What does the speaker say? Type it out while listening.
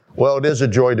Well, it is a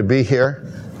joy to be here,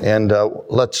 and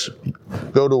let's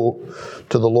go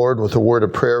to the Lord with a word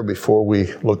of prayer before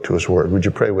we look to His Word. Would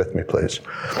you pray with me, please?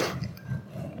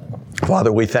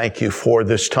 Father, we thank you for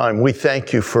this time. We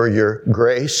thank you for your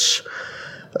grace.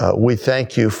 We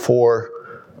thank you for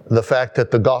the fact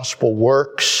that the gospel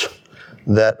works,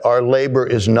 that our labor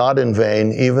is not in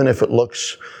vain, even if it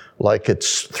looks like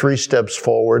it's 3 steps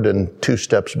forward and 2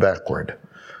 steps backward.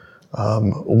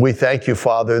 We thank you,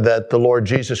 Father, that the Lord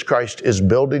Jesus Christ is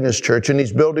building His church, and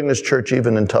He's building His church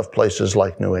even in tough places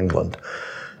like New England.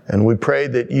 And we pray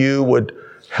that you would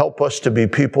help us to be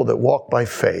people that walk by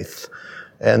faith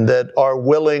and that are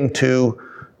willing to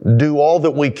do all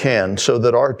that we can so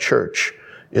that our church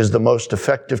is the most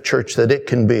effective church that it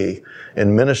can be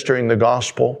in ministering the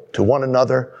gospel to one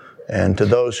another and to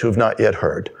those who've not yet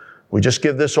heard. We just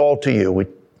give this all to you. We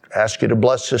ask you to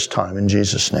bless this time in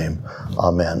Jesus' name.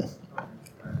 Amen.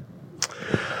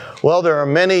 Well, there are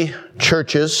many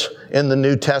churches in the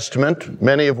New Testament,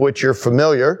 many of which you're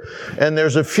familiar, and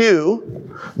there's a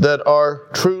few that are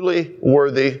truly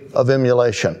worthy of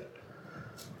emulation.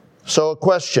 So a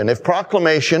question, if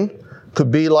proclamation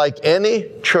could be like any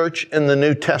church in the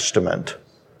New Testament,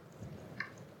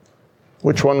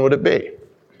 which one would it be?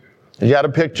 You got to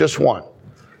pick just one.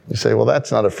 You say, well,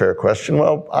 that's not a fair question.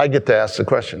 Well, I get to ask the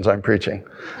questions. I'm preaching.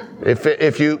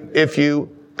 If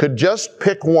you could just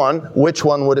pick one, which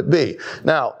one would it be?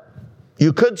 Now,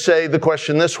 you could say the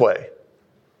question this way.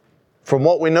 From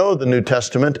what we know of the New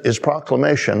Testament, is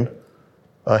proclamation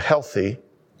a healthy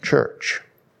church?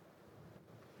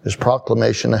 Is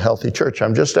proclamation a healthy church?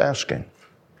 I'm just asking.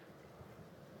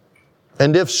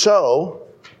 And if so,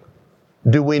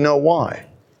 do we know why?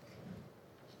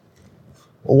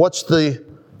 What's the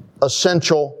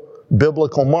essential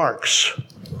biblical marks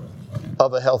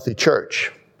of a healthy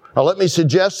church? Now, let me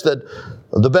suggest that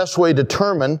the best way to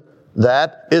determine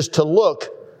that is to look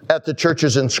at the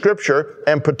churches in Scripture,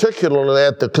 and particularly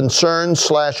at the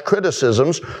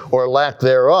concerns/criticisms, or lack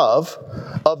thereof,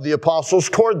 of the apostles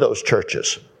toward those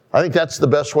churches. I think that's the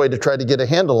best way to try to get a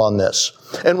handle on this.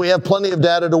 And we have plenty of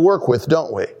data to work with,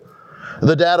 don't we?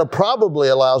 The data probably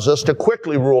allows us to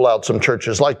quickly rule out some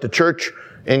churches, like the church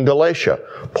in Galatia.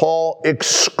 Paul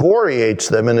excoriates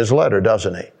them in his letter,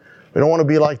 doesn't he? We don't want to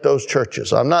be like those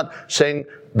churches. I'm not saying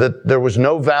that there was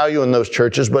no value in those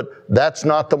churches, but that's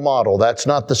not the model. That's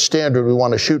not the standard we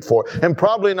want to shoot for. And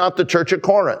probably not the church at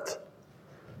Corinth.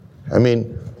 I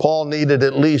mean, Paul needed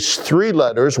at least 3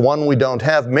 letters, 1 we don't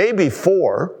have, maybe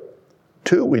 4,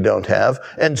 2 we don't have,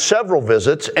 and several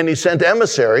visits, and he sent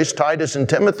emissaries, Titus and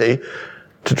Timothy,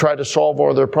 to try to solve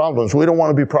all their problems. We don't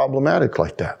want to be problematic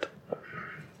like that.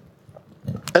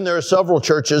 And there are several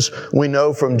churches we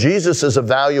know from Jesus'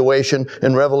 evaluation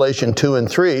in Revelation 2 and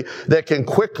 3 that can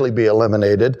quickly be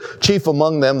eliminated, chief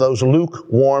among them those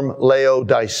lukewarm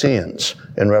Laodiceans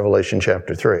in Revelation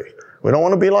chapter 3. We don't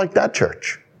want to be like that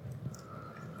church.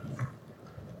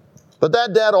 But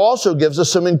that data also gives us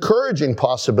some encouraging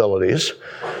possibilities.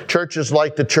 Churches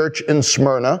like the church in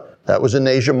Smyrna, that was in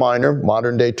Asia Minor,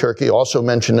 modern-day Turkey, also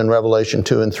mentioned in Revelation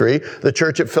 2 and 3. The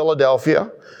church at Philadelphia,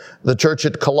 the church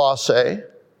at Colossae,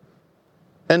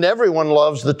 and everyone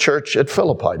loves the church at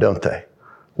Philippi, don't they?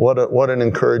 What an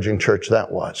encouraging church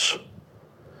that was.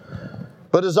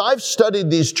 But as I've studied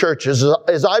these churches,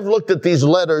 as I've looked at these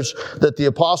letters that the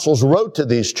apostles wrote to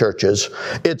these churches,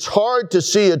 it's hard to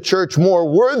see a church more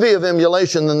worthy of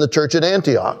emulation than the church at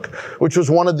Antioch, which was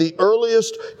one of the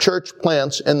earliest church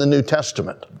plants in the New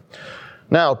Testament.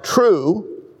 Now, true,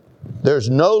 there's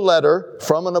no letter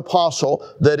from an apostle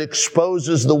that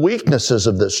exposes the weaknesses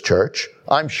of this church.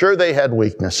 I'm sure they had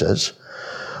weaknesses.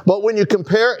 But when you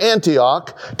compare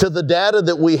Antioch to the data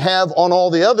that we have on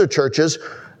all the other churches,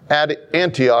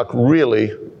 Antioch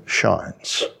really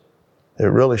shines. It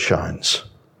really shines.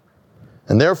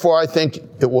 And therefore, I think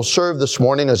it will serve this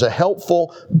morning as a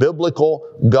helpful biblical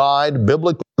guide,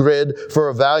 biblical grid for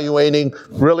evaluating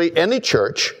really any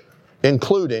church,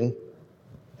 including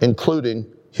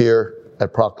here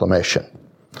at Proclamation.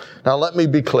 Now, let me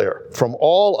be clear. From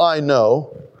all I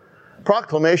know,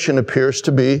 Proclamation appears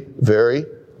to be very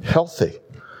healthy.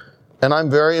 And I'm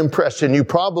very impressed. And you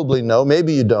probably know,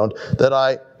 maybe you don't, that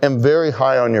I am very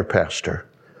high on your pastor.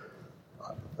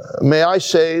 May I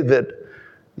say that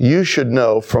you should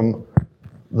know from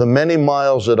the many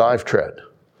miles that I've tread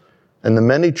and the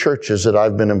many churches that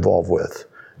I've been involved with,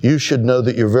 you should know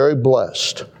that you're very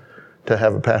blessed to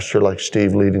have a pastor like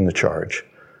Steve leading the charge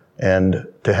and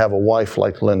to have a wife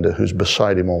like Linda who's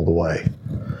beside him all the way.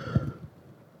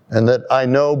 And that I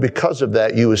know because of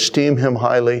that you esteem him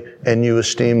highly and you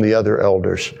esteem the other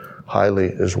elders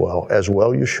highly as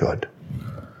well you should.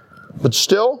 But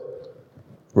still,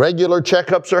 Regular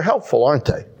checkups are helpful, aren't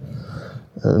they?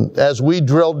 And as we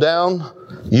drill down,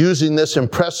 using this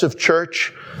impressive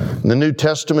church in the New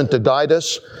Testament to guide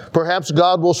us, perhaps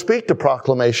God will speak to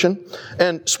proclamation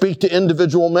and speak to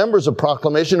individual members of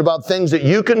proclamation about things that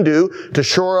you can do to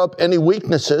shore up any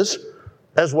weaknesses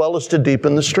as well as to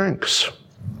deepen the strengths.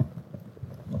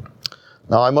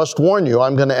 Now, I must warn you,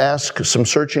 I'm going to ask some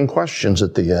searching questions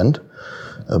at the end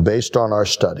based on our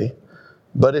study.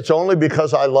 But it's only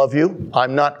because I love you.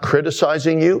 I'm not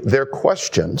criticizing you. They're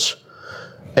questions.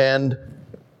 And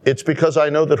it's because I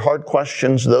know that hard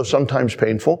questions, though sometimes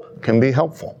painful, can be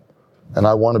helpful. And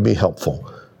I want to be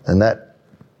helpful. And that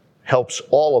helps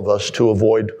all of us to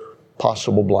avoid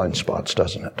possible blind spots,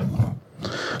 doesn't it?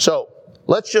 So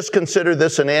let's just consider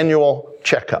this an annual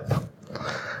checkup.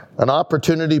 An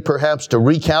opportunity perhaps to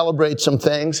recalibrate some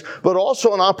things, but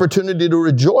also an opportunity to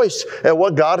rejoice at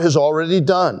what God has already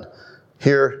done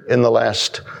here in the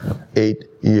last 8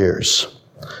 years.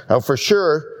 Now, for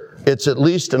sure, it's at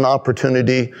least an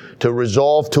opportunity to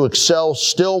resolve to excel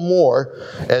still more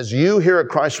as you here at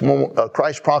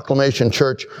Christ Proclamation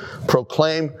Church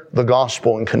proclaim the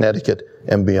gospel in Connecticut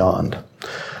and beyond.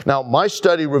 Now, my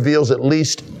study reveals at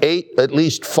least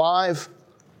 5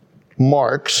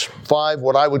 marks, 5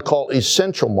 what I would call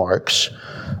essential marks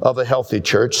of a healthy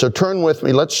church. So turn with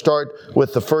me. Let's start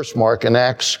with the first mark in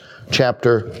Acts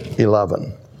chapter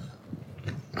 11.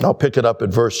 I'll pick it up at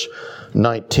verse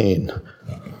 19.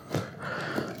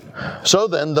 So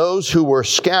then, those who were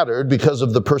scattered because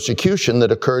of the persecution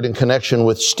that occurred in connection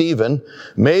with Stephen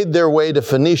made their way to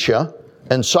Phoenicia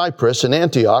and Cyprus and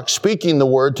Antioch, speaking the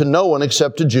word to no one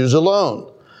except to Jews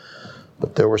alone.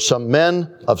 But there were some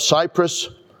men of Cyprus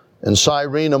and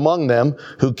Cyrene among them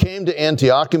who came to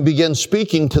Antioch and began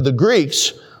speaking to the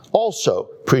Greeks, also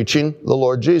preaching the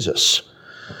Lord Jesus.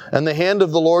 And the hand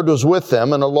of the Lord was with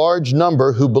them, and a large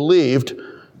number who believed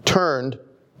turned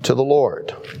to the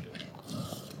Lord.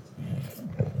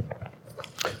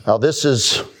 Now, this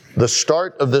is the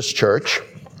start of this church,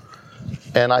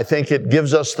 and I think it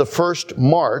gives us the first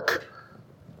mark,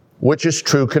 which is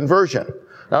true conversion.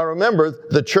 Now, remember,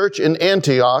 the church in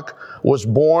Antioch was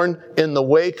born in the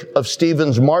wake of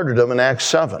Stephen's martyrdom in Acts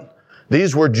 7.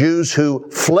 These were Jews who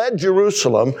fled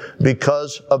Jerusalem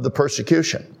because of the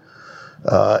persecution.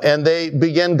 And they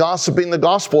began gossiping the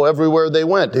gospel everywhere they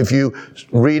went. If you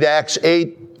read Acts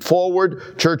 8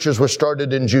 forward, churches were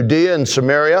started in Judea and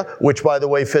Samaria, which, by the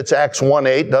way, fits Acts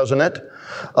 1:8, doesn't it?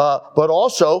 But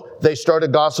also, they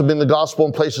started gossiping the gospel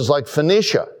in places like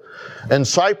Phoenicia and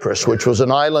Cyprus, which was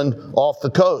an island off the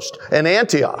coast, and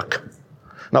Antioch.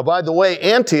 Now, by the way,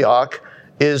 Antioch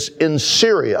is in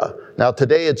Syria. Now,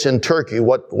 today it's in Turkey.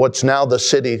 What's now the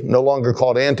city, no longer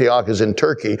called Antioch, is in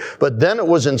Turkey. But then it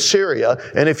was in Syria.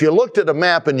 And if you looked at a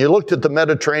map and you looked at the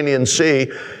Mediterranean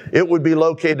Sea, it would be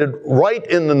located right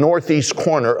in the northeast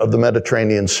corner of the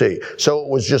Mediterranean Sea. So it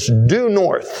was just due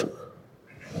north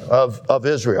of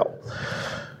Israel.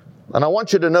 And I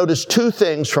want you to notice 2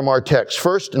 things from our text.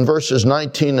 First, in verses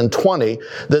 19 and 20,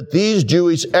 that these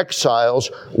Jewish exiles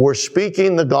were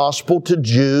speaking the gospel to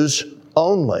Jews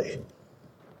only.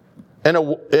 And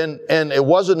it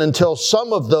wasn't until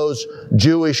some of those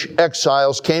Jewish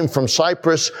exiles came from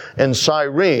Cyprus and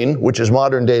Cyrene, which is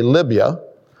modern-day Libya,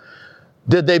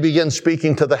 did they begin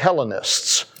speaking to the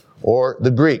Hellenists, or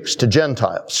the Greeks, to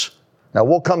Gentiles. Now,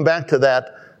 we'll come back to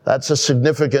that. That's a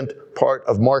significant part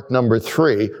of mark number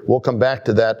 3. We'll come back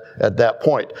to that at that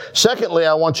point. Secondly,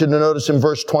 I want you to notice in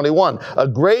verse 21, a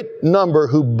great number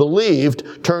who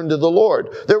believed turned to the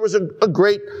Lord. There was a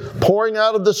great pouring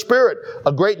out of the Spirit.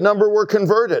 A great number were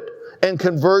converted. And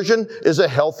conversion is a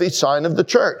healthy sign of the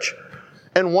church.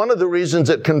 And one of the reasons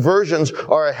that conversions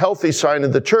are a healthy sign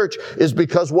of the church is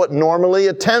because what normally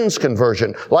attends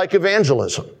conversion, like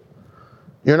evangelism.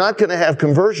 You're not going to have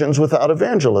conversions without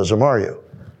evangelism, are you?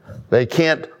 They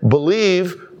can't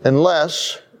believe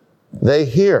unless they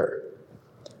hear.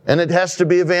 And it has to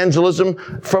be evangelism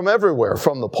from everywhere,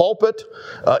 from the pulpit,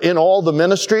 in all the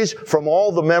ministries, from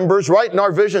all the members. Right in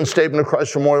our vision statement of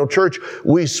Christ Memorial Church,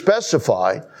 we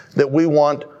specify that we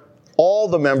want all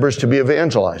the members to be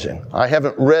evangelizing. I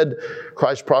haven't read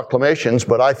Christ Proclamations,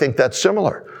 but I think that's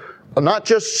similar. Not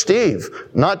just Steve,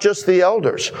 not just the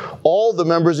elders, all the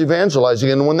members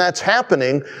evangelizing. And when that's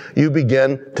happening, you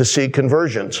begin to see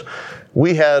conversions.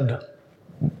 We had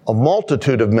a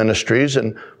multitude of ministries,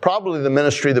 and probably the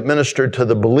ministry that ministered to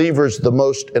the believers the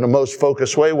most, in a most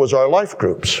focused way, was our life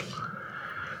groups.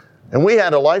 And we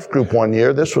had a life group one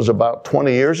year, this was about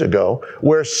 20 years ago,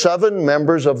 where 7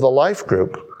 members of the life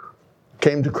group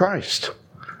came to Christ.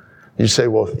 You say,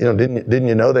 well, didn't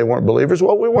you know they weren't believers?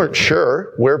 Well, we weren't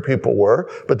sure where people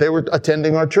were, but they were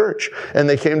attending our church and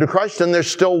they came to Christ, and they're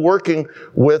still walking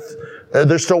with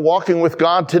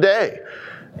God today.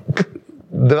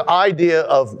 The idea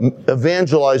of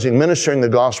evangelizing, ministering the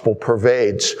gospel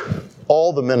pervades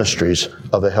all the ministries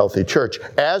of a healthy church,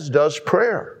 as does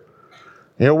prayer.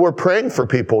 We're praying for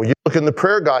people. You look in the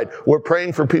prayer guide, we're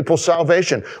praying for people's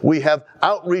salvation. We have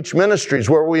outreach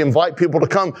ministries where we invite people to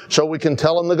come so we can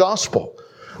tell them the gospel.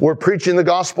 We're preaching the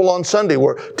gospel on Sunday.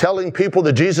 We're telling people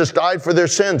that Jesus died for their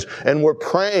sins. And we're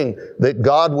praying that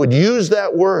God would use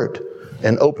that word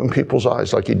and open people's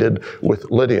eyes like he did with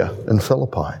Lydia and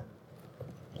Philippi.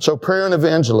 So prayer and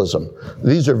evangelism,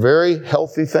 these are very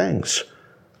healthy things.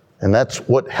 And that's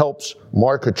what helps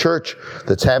mark a church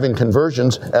that's having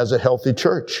conversions as a healthy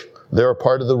church. They're a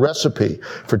part of the recipe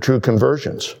for true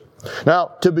conversions. Now,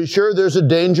 to be sure, there's a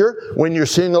danger when you're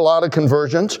seeing a lot of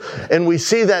conversions. And we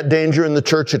see that danger in the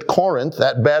church at Corinth,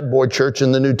 that bad boy church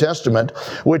in the New Testament,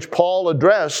 which Paul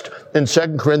addressed in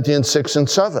 2 Corinthians 6 and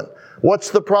 7. What's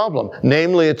the problem?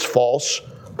 Namely, it's false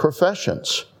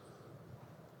professions.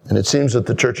 And it seems that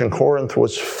the church in Corinth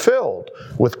was filled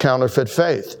with counterfeit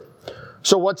faith.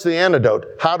 So what's the antidote?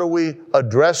 How do we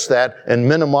address that and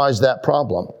minimize that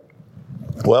problem?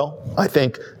 Well, I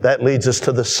think that leads us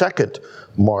to the second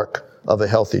mark of a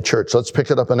healthy church. Let's pick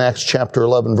it up in Acts chapter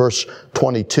 11, verse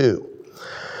 22.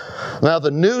 Now the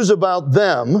news about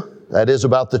them, that is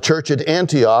about the church at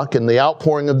Antioch and the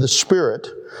outpouring of the Spirit,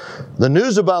 the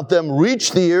news about them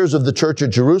reached the ears of the church at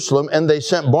Jerusalem, and they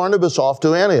sent Barnabas off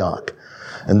to Antioch.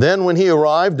 And then when he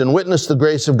arrived and witnessed the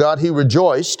grace of God, he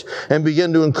rejoiced and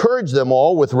began to encourage them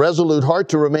all with resolute heart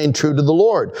to remain true to the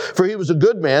Lord. For he was a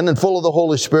good man and full of the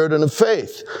Holy Spirit and of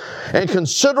faith. And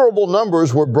considerable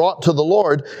numbers were brought to the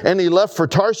Lord, and he left for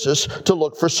Tarsus to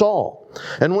look for Saul.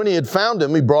 And when he had found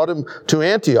him, he brought him to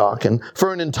Antioch. And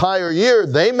for an entire year,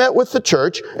 they met with the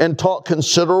church and taught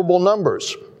considerable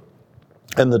numbers.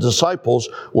 And the disciples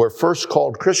were first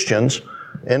called Christians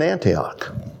in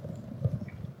Antioch.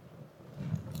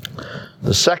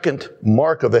 The second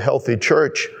mark of a healthy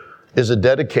church is a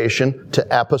dedication to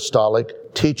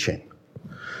apostolic teaching.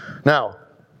 Now,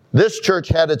 this church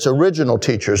had its original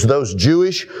teachers, those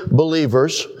Jewish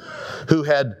believers who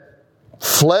had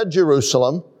fled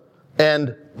Jerusalem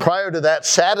and prior to that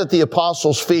sat at the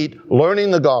apostles' feet learning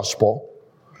the gospel,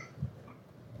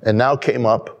 and now came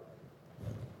up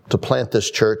to plant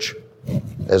this church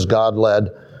as God led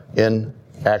in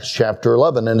Acts chapter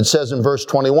 11. And it says in verse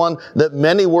 21 that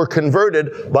many were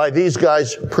converted by these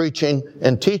guys preaching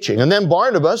and teaching. And then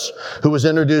Barnabas, who was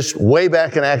introduced way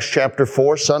back in Acts chapter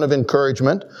 4, son of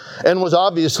encouragement, and was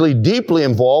obviously deeply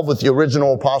involved with the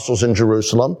original apostles in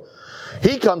Jerusalem,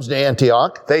 he comes to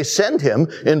Antioch. They send him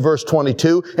in verse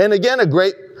 22. And again,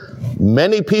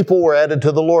 many people were added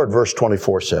to the Lord, verse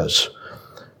 24 says.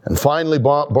 And finally,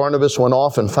 Barnabas went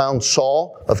off and found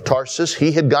Saul of Tarsus.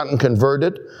 He had gotten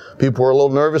converted. People were a little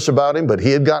nervous about him, but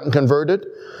he had gotten converted.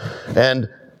 And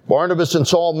Barnabas and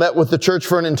Saul met with the church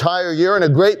for an entire year, and a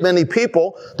great many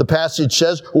people, the passage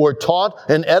says, were taught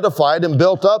and edified and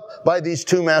built up by these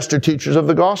two master teachers of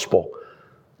the gospel.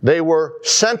 They were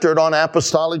centered on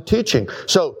apostolic teaching.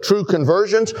 So true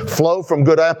conversions flow from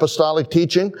good apostolic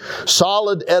teaching.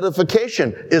 Solid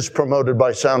edification is promoted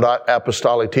by sound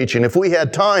apostolic teaching. If we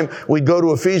had time, we'd go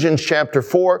to Ephesians chapter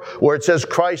 4, where it says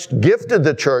Christ gifted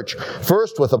the church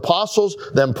first with apostles,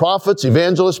 then prophets,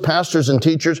 evangelists, pastors, and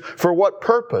teachers. For what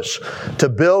purpose? To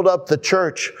build up the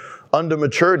church unto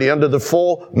maturity, under the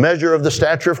full measure of the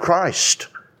stature of Christ.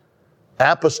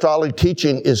 Apostolic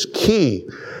teaching is key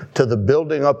to the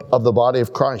building up of the body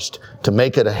of Christ, to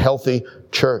make it a healthy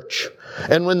church.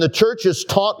 And when the church is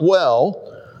taught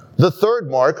well, the third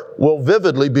mark will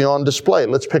vividly be on display.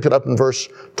 Let's pick it up in verse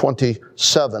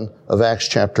 27 of Acts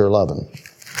chapter 11.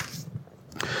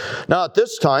 Now at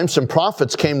this time, some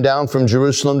prophets came down from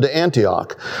Jerusalem to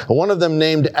Antioch. One of them,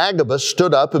 named Agabus,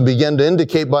 stood up and began to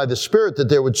indicate by the Spirit that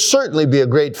there would certainly be a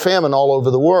great famine all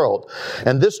over the world.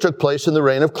 And this took place in the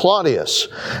reign of Claudius.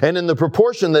 And in the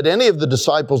proportion that any of the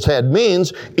disciples had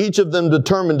means, each of them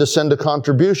determined to send a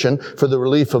contribution for the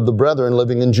relief of the brethren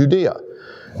living in Judea.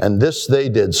 And this they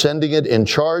did, sending it in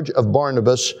charge of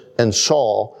Barnabas and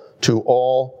Saul to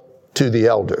the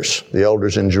elders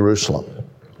in Jerusalem.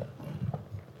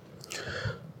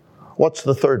 What's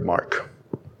the third mark?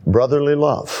 Brotherly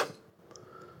love.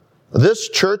 This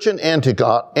church in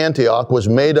Antioch was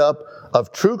made up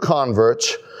of true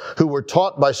converts who were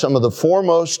taught by some of the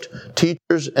foremost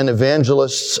teachers and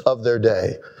evangelists of their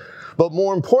day. But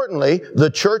more importantly, the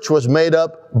church was made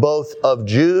up both of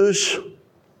Jews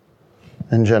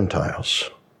and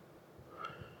Gentiles.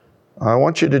 I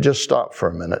want you to just stop for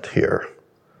a minute here,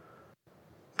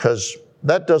 because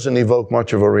that doesn't evoke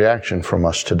much of a reaction from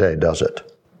us today, does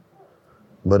it?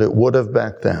 But it would have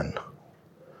back then.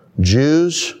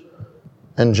 Jews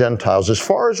and Gentiles. As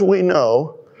far as we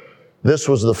know, this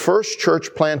was the first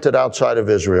church planted outside of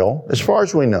Israel, as far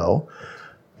as we know,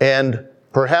 and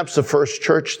perhaps the first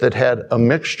church that had a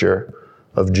mixture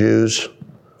of Jews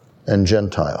and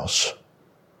Gentiles.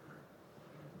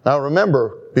 Now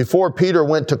remember, before Peter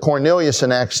went to Cornelius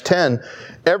in Acts 10,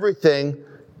 everything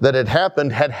that had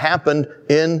happened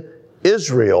in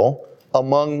Israel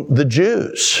among the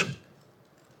Jews.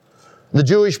 The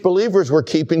Jewish believers were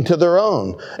keeping to their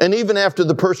own. And even after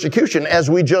the persecution, as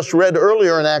we just read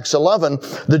earlier in Acts 11,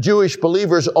 the Jewish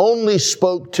believers only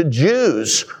spoke to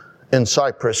Jews in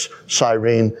Cyprus,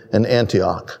 Cyrene, and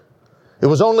Antioch. It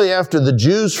was only after the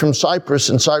Jews from Cyprus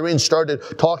and Cyrene started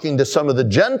talking to some of the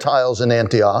Gentiles in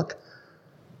Antioch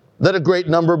that a great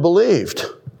number believed.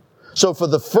 So for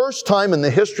the first time in the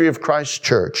history of Christ's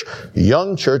church,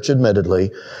 young church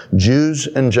admittedly, Jews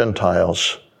and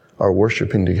Gentiles are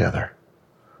worshiping together.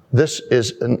 This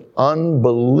is an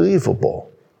unbelievable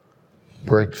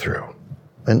breakthrough.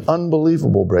 An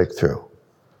unbelievable breakthrough.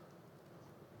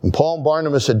 And Paul and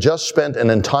Barnabas had just spent an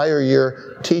entire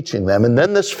year teaching them, and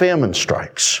then this famine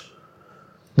strikes.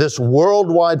 This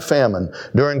worldwide famine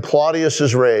during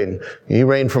Claudius's reign. He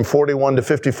reigned from 41 to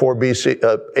 54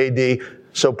 AD,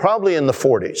 so probably in the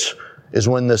 40s is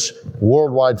when this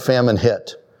worldwide famine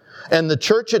hit. And the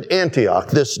church at Antioch,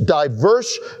 this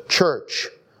diverse church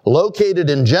located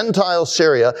in Gentile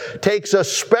Syria, takes a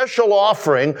special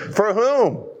offering for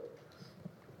whom?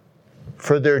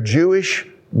 For their Jewish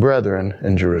brethren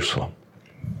in Jerusalem.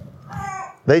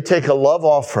 They take a love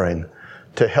offering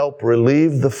to help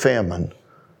relieve the famine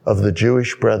of the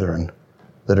Jewish brethren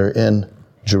that are in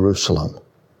Jerusalem.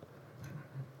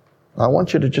 I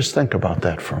want you to just think about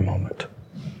that for a moment.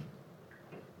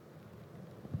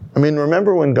 I mean,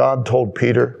 remember when God told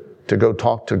Peter to go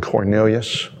talk to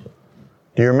Cornelius?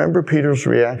 Do you remember Peter's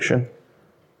reaction?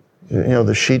 You know,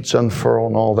 the sheets unfurl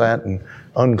and all that, and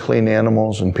unclean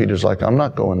animals, and Peter's like, I'm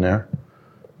not going there.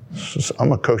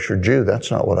 I'm a kosher Jew.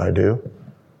 That's not what I do.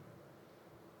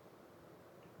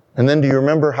 And then do you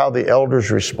remember how the elders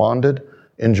responded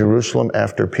in Jerusalem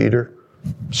after Peter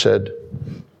said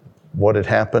what had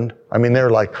happened? I mean, they're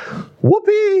like,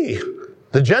 whoopee!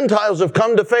 The Gentiles have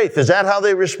come to faith. Is that how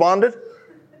they responded?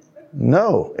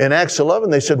 No. In Acts 11,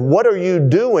 they said, what are you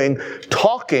doing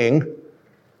talking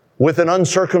with an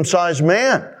uncircumcised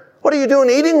man? What are you doing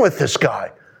eating with this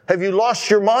guy? Have you lost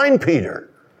your mind, Peter?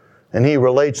 And he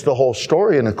relates the whole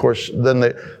story. And of course,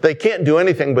 then they can't do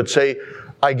anything but say,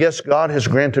 I guess God has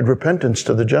granted repentance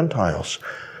to the Gentiles.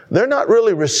 They're not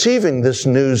really receiving this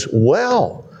news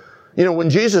well. You know, when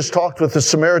Jesus talked with the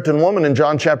Samaritan woman in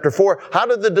John chapter 4, how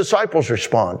did the disciples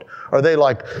respond? Are they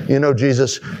like, you know,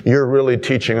 Jesus, you're really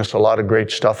teaching us a lot of great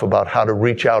stuff about how to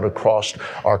reach out across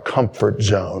our comfort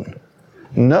zone?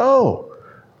 No.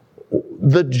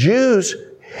 The Jews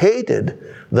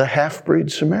hated the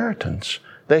half-breed Samaritans.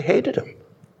 They hated him.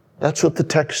 That's what the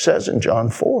text says in John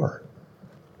 4.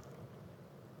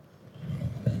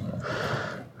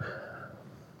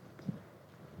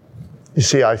 You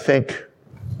see, I think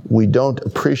we don't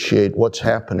appreciate what's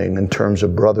happening in terms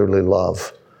of brotherly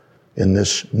love in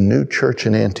this new church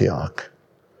in Antioch.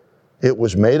 It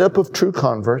was made up of true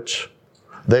converts.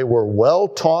 They were well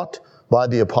taught by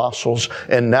the apostles,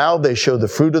 and now they show the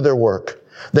fruit of their work.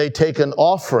 They take an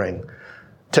offering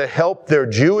to help their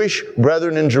Jewish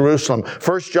brethren in Jerusalem.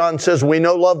 1 John says, we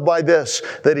know love by this,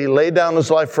 that he laid down his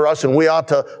life for us, and we ought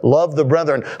to love the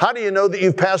brethren. How do you know that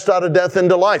you've passed out of death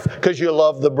into life? Because you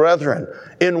love the brethren.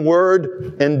 In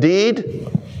word and deed?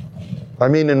 I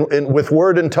mean, with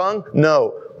word and tongue?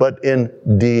 No, but in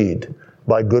deed,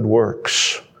 by good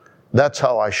works. That's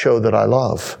how I show that I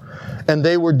love. And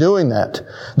they were doing that.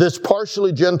 This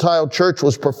partially Gentile church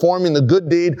was performing the good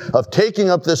deed of taking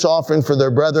up this offering for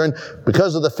their brethren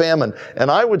because of the famine.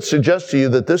 And I would suggest to you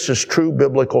that this is true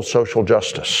biblical social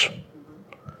justice.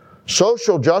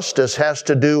 Social justice has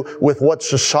to do with what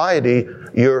society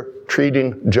you're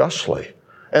treating justly.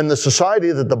 And the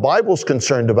society that the Bible's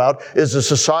concerned about is the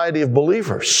society of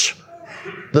believers,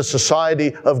 the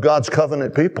society of God's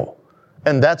covenant people.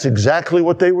 And that's exactly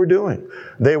what they were doing.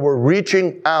 They were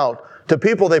reaching out to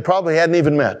people they probably hadn't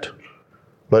even met,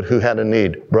 but who had a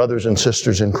need, brothers and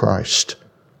sisters in Christ.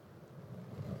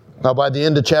 Now, by the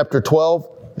end of chapter 12,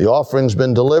 The offering's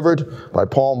been delivered by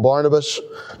Paul and Barnabas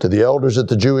to the elders at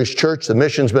the Jewish church. The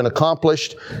mission's been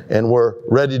accomplished, and we're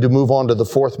ready to move on to the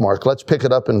fourth mark. Let's pick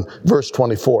it up in verse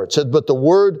 24. It said, "But the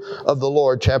word of the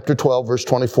Lord," chapter 12, verse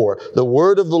 24, "the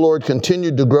word of the Lord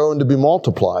continued to grow and to be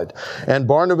multiplied. And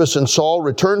Barnabas and Saul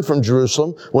returned from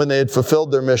Jerusalem when they had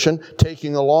fulfilled their mission,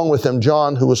 taking along with them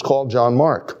John, who was called John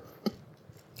Mark.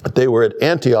 They were at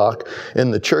Antioch in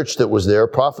the church that was there,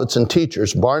 prophets and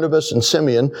teachers, Barnabas and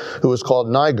Simeon, who was called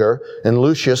Niger, and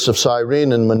Lucius of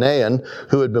Cyrene and Manaen,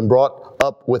 who had been brought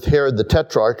up with Herod the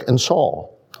Tetrarch, and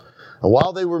Saul. And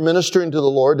while they were ministering to the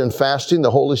Lord and fasting,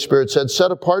 the Holy Spirit said, 'Set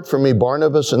apart for me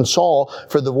Barnabas and Saul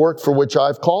for the work for which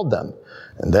I've called them.'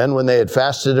 And then when they had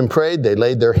fasted and prayed, they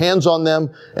laid their hands on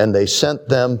them, and they sent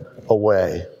them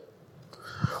away."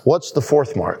 What's the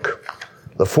fourth mark?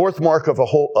 The fourth mark of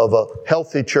a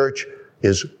healthy church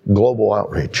is global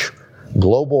outreach.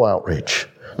 Global outreach.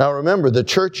 Now remember, the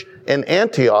church in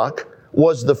Antioch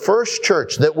was the first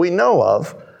church that we know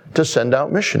of to send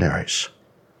out missionaries.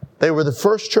 They were the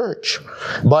first church.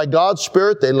 By God's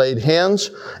Spirit, they laid hands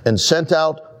and sent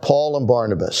out Paul and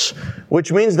Barnabas,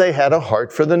 which means they had a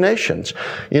heart for the nations.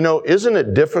 You know, isn't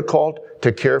it difficult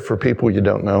to care for people you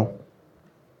don't know?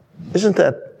 Isn't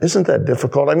that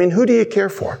difficult? I mean, who do you care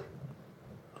for?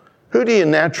 Who do you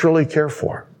naturally care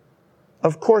for?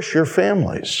 Of course, your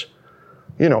families.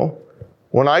 You know,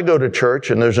 when I go to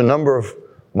church, and there's a number of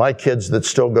my kids that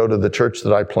still go to the church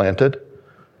that I planted,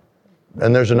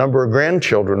 and there's a number of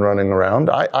grandchildren running around,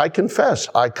 I confess,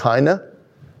 I kind of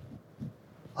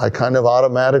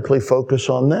automatically focus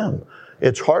on them.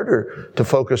 It's harder to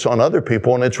focus on other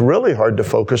people, and it's really hard to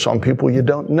focus on people you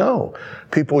don't know,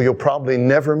 people you'll probably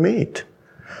never meet.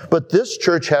 But this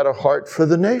church had a heart for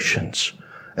the nations.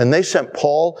 And they sent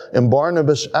Paul and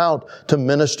Barnabas out to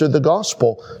minister the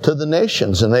gospel to the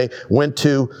nations. And they went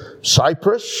to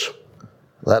Cyprus,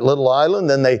 that little island.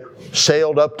 Then they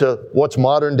sailed up to what's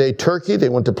modern-day Turkey. They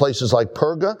went to places like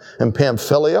Perga and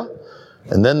Pamphylia.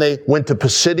 And then they went to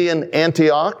Pisidian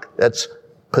Antioch. That's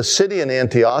Pisidian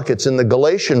Antioch. It's in the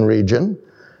Galatian region.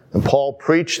 And Paul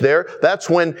preached there. That's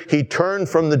when he turned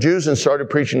from the Jews and started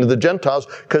preaching to the Gentiles,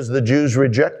 because the Jews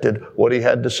rejected what he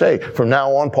had to say. From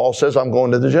now on, Paul says, "I'm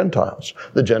going to the Gentiles."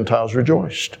 The Gentiles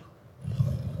rejoiced.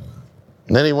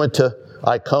 And then he went to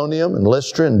Iconium and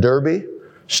Lystra and Derbe,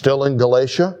 still in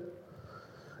Galatia.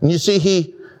 And you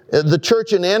see, the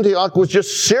church in Antioch was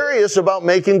just serious about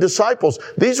making disciples.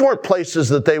 These weren't places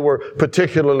that they were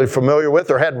particularly familiar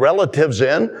with or had relatives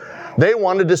in. They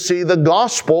wanted to see the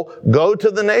gospel go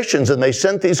to the nations, and they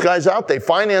sent these guys out. They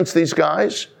financed these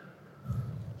guys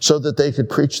so that they could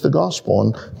preach the gospel.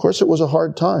 And of course, it was a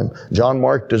hard time. John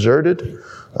Mark deserted.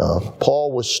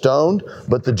 Paul was stoned,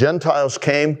 but the Gentiles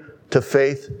came to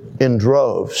faith in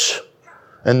droves.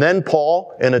 And then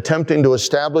Paul, in attempting to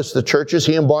establish the churches,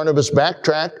 he and Barnabas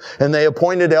backtracked, and they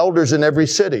appointed elders in every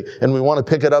city. And we want to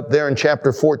pick it up there in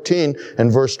chapter 14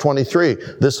 and verse 23.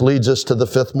 This leads us to the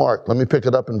fifth mark. Let me pick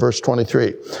it up in verse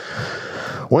 23.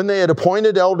 "When they had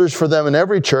appointed elders for them in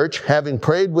every church, having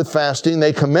prayed with fasting,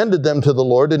 they commended them to the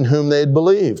Lord in whom they had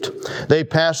believed. They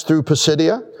passed through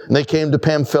Pisidia, and they came to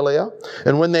Pamphylia.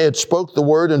 And when they had spoke the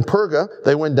word in Perga,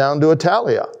 they went down to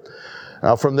Italia.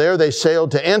 Now from there they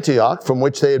sailed to Antioch, from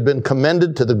which they had been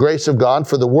commended to the grace of God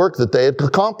for the work that they had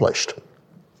accomplished.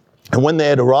 And when they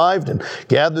had arrived and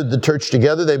gathered the church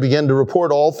together, they began to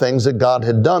report all things that God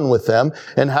had done with them,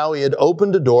 and how he had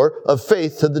opened a door of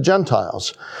faith to the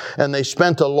Gentiles. And they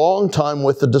spent a long time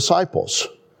with the disciples.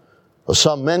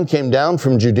 Some men came down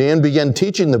from Judea and began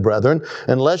teaching the brethren,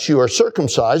 unless you are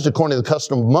circumcised according to the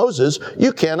custom of Moses,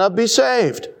 you cannot be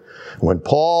saved. When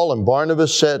Paul and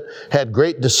Barnabas had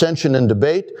great dissension and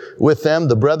debate with them,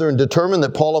 the brethren determined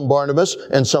that Paul and Barnabas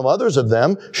and some others of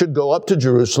them should go up to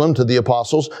Jerusalem to the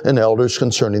apostles and elders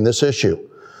concerning this issue.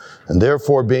 And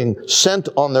therefore, being sent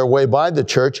on their way by the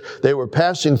church, they were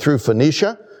passing through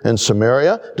Phoenicia and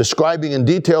Samaria, describing in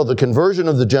detail the conversion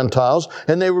of the Gentiles,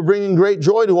 and they were bringing great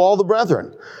joy to all the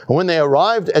brethren. And when they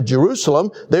arrived at Jerusalem,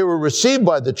 they were received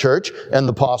by the church and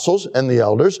the apostles and the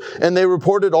elders, and they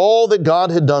reported all that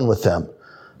God had done with them.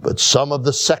 But some of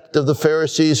the sect of the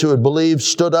Pharisees who had believed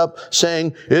stood up,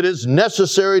 saying, "It is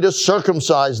necessary to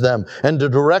circumcise them and to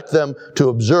direct them to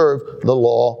observe the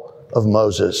law of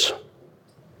Moses."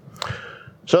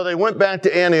 So they went back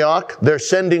to Antioch, their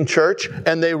sending church,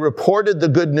 and they reported the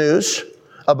good news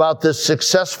about this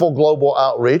successful global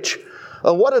outreach.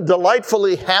 And what a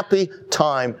delightfully happy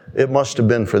time it must have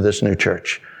been for this new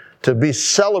church to be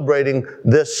celebrating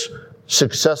this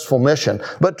successful mission.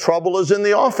 But trouble is in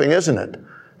the offing, isn't it?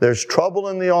 There's trouble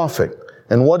in the offing.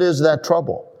 And what is that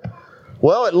trouble?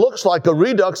 Well, it looks like a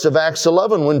redux of Acts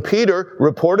 11 when Peter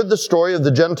reported the story of the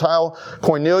Gentile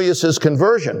Cornelius'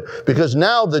 conversion. Because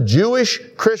now the Jewish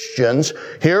Christians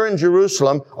here in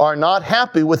Jerusalem are not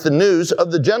happy with the news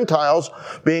of the Gentiles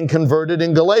being converted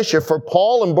in Galatia. For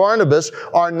Paul and Barnabas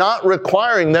are not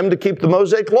requiring them to keep the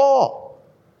Mosaic law.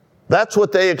 That's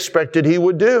what they expected he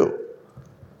would do.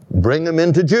 Bring them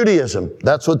into Judaism.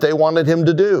 That's what they wanted him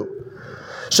to do.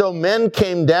 So men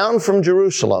came down from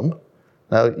Jerusalem.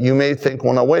 Now, you may think,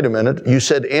 well, now, wait a minute. You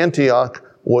said Antioch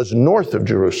was north of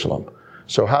Jerusalem.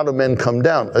 So how do men come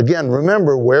down? Again,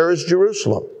 remember, where is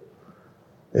Jerusalem?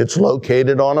 It's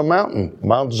located on a mountain,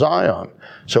 Mount Zion.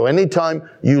 So anytime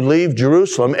you leave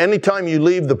Jerusalem, anytime you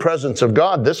leave the presence of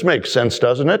God, this makes sense,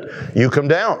 doesn't it? You come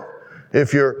down.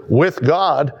 If you're with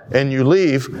God and you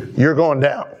leave, you're going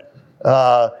down.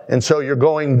 And so you're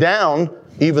going down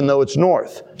even though it's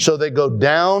north. So they go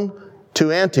down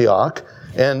to Antioch.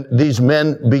 And these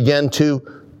men begin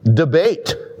to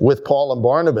debate with Paul and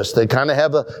Barnabas. They kind of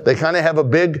have a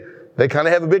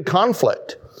big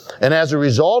conflict. And as a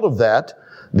result of that,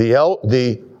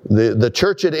 the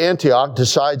church at Antioch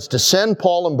decides to send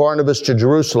Paul and Barnabas to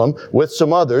Jerusalem with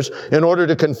some others in order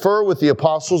to confer with the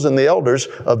apostles and the elders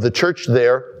of the church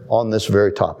there on this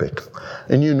very topic.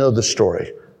 And you know the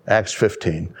story. Acts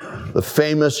 15. The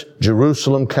famous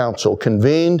Jerusalem Council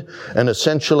convened and it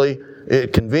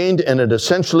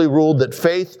essentially ruled that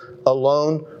faith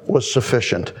alone was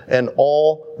sufficient and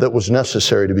all that was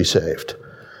necessary to be saved.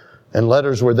 And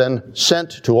letters were then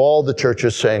sent to all the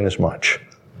churches saying as much.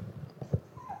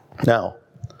 Now,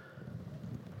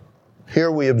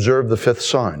 here we observe the fifth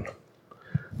sign,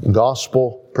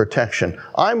 gospel protection.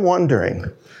 I'm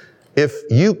wondering if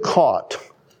you caught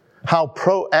how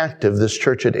proactive this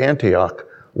church at Antioch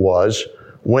was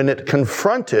when it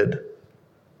confronted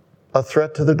a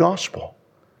threat to the gospel.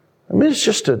 I mean,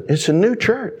 it's a new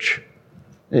church.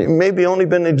 It maybe only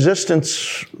been in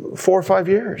existence 4 or 5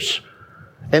 years.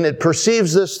 And it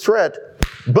perceives this threat,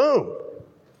 boom.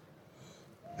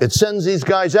 It sends these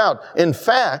guys out. In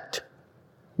fact,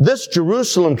 this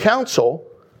Jerusalem council,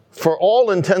 for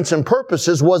all intents and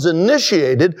purposes, was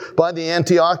initiated by the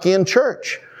Antiochian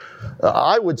church.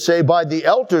 I would say by the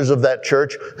elders of that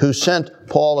church who sent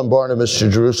Paul and Barnabas to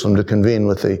Jerusalem to convene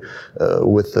with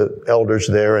the elders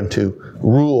there and to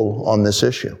rule on this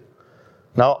issue.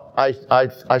 Now,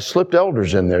 I slipped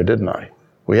elders in there, didn't I?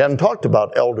 We haven't talked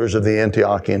about elders of the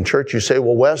Antiochian church. You say,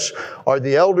 well, Wes, are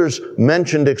the elders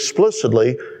mentioned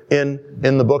explicitly in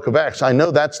the book of Acts? I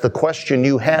know that's the question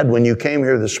you had when you came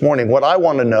here this morning. What I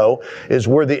want to know is,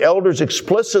 were the elders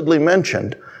explicitly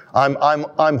mentioned?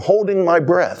 I'm holding my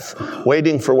breath,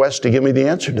 waiting for Wes to give me the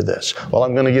answer to this. Well,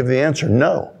 I'm going to give the answer.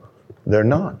 No, they're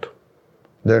not.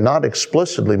 They're not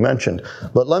explicitly mentioned.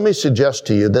 But let me suggest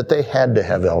to you that they had to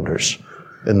have elders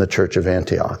in the church of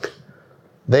Antioch.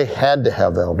 They had to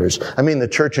have elders. I mean, the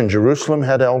church in Jerusalem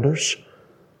had elders.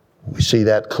 We see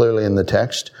that clearly in the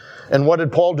text. And what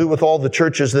did Paul do with all the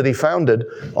churches that he founded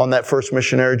on that first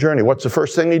missionary journey? What's the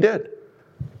first thing he did?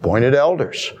 Appointed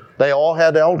elders. They all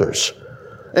had elders.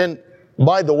 And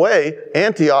by the way,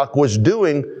 Antioch was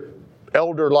doing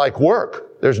elder-like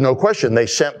work. There's no question. They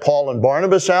sent Paul and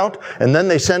Barnabas out, and then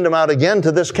they send them out again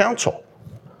to this council.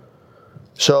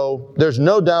 So there's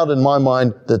no doubt in my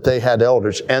mind that they had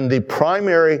elders. And the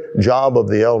primary job of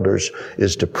the elders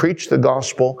is to preach the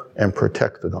gospel and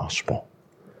protect the gospel.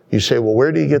 You say, well,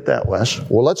 where do you get that, Wes?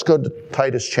 Well, let's go to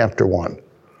Titus chapter 1.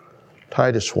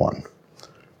 Titus 1.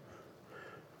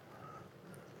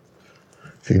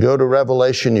 If you go to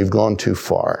Revelation, you've gone too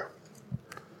far.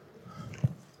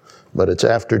 But it's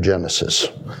after Genesis.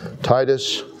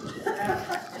 Titus,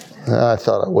 I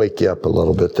thought I'd wake you up a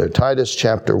little bit there. Titus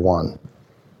chapter 1.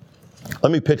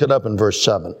 Let me pick it up in verse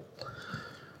 7.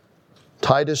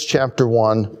 Titus chapter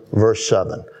 1, verse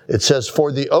 7. It says,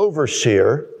 for the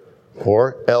overseer,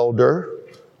 or elder,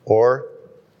 or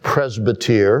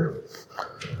presbyter,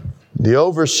 the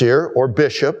overseer, or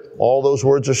bishop, all those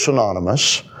words are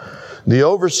synonymous. The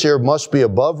overseer must be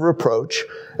above reproach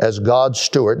as God's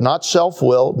steward, not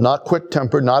self-willed, not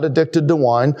quick-tempered, not addicted to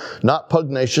wine, not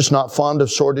pugnacious, not fond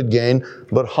of sordid gain,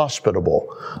 but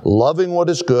hospitable, loving what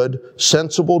is good,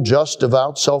 sensible, just,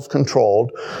 devout,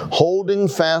 self-controlled, holding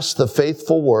fast the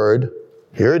faithful word.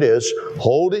 Here it is,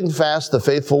 holding fast the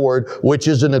faithful word, which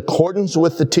is in accordance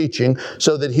with the teaching,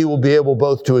 so that he will be able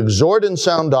both to exhort in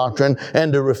sound doctrine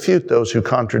and to refute those who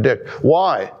contradict.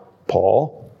 Why,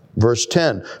 Paul? Verse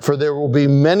 10, for there will be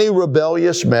many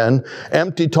rebellious men,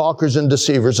 empty talkers and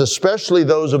deceivers, especially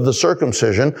those of the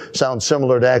circumcision, sounds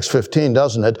similar to Acts 15,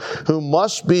 doesn't it, who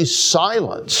must be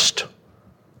silenced.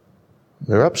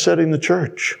 They're upsetting the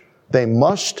church. They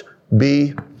must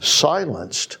be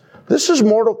silenced. This is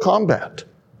mortal combat,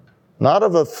 not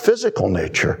of a physical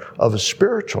nature, of a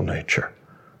spiritual nature.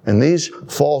 And these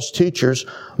false teachers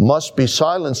must be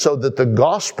silenced so that the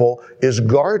gospel is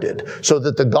guarded, so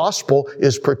that the gospel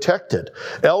is protected.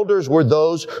 Elders were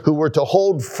those who were to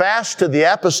hold fast to the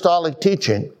apostolic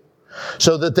teaching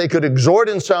so that they could exhort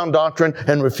in sound doctrine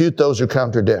and refute those who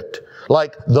contradict,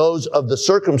 like those of the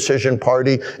circumcision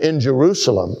party in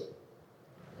Jerusalem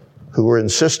who were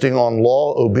insisting on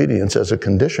law obedience as a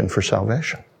condition for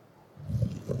salvation.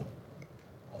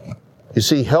 You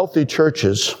see, healthy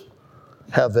churches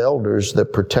have elders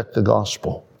that protect the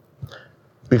gospel.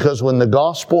 Because when the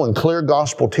gospel and clear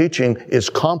gospel teaching is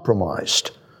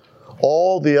compromised,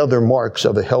 all the other marks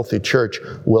of a healthy church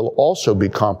will also be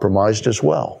compromised as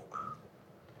well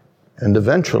and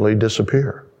eventually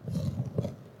disappear.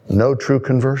 No true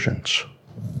conversions.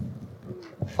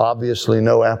 Obviously,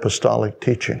 no apostolic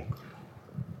teaching.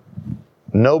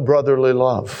 No brotherly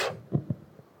love.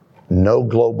 No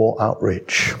global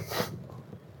outreach.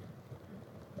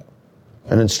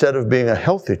 And instead of being a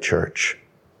healthy church,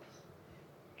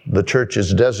 the church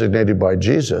is designated by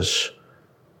Jesus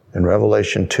in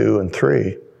Revelation 2 and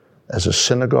 3 as a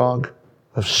synagogue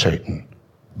of Satan.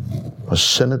 A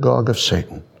synagogue of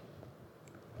Satan.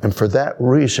 And for that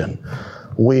reason,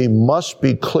 we must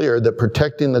be clear that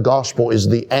protecting the gospel is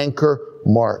the anchor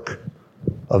mark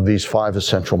of these 5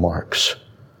 essential marks.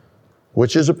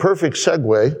 Which is a perfect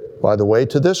segue, by the way,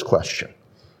 to this question.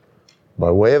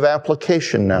 By way of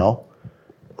application now,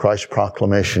 Christ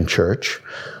Proclamation Church,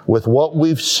 with what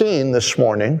we've seen this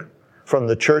morning from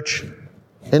the church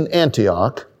in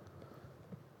Antioch,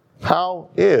 how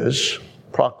is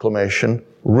proclamation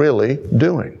really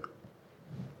doing?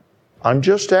 I'm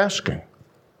just asking.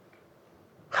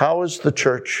 How is the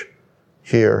church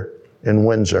here in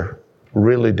Windsor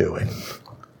really doing?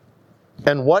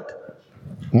 And what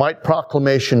might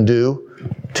proclamation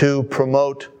do to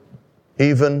promote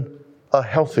even a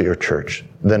healthier church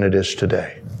than it is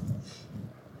today?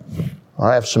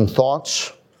 I have some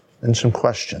thoughts and some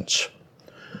questions.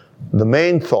 The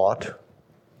main thought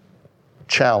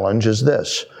challenge is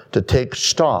this: to take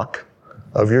stock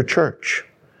of your church,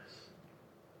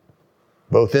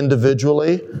 both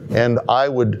individually, and I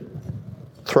would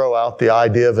throw out the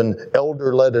idea of an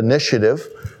elder-led initiative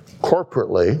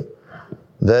corporately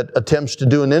that attempts to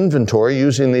do an inventory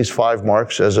using these 5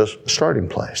 marks as a starting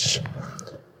place.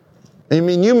 I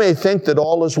mean, you may think that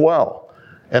all is well.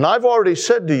 And I've already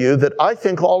said to you that I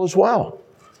think all is well.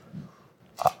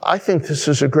 I think this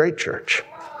is a great church.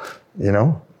 You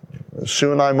know,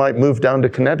 soon I might move down to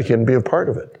Connecticut and be a part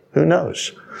of it. Who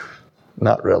knows?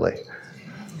 Not really.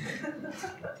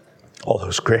 All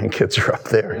those grandkids are up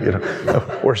there, you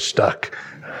know. We're stuck.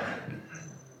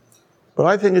 But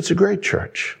I think it's a great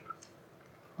church.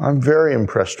 I'm very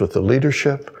impressed with the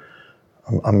leadership.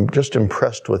 I'm just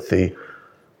impressed with the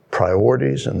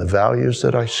priorities and the values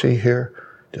that I see here.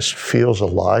 Just feels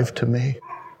alive to me.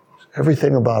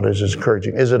 Everything about it is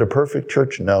encouraging. Is it a perfect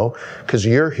church? No, because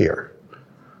you're here.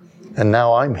 And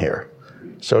now I'm here.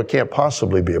 So it can't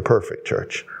possibly be a perfect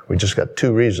church. We just got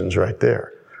 2 reasons right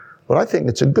there. But I think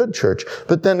it's a good church.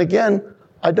 But then again,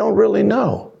 I don't really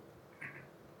know.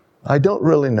 I don't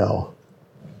really know.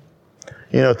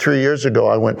 You know, 3 years ago,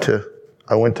 I went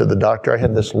to the doctor. I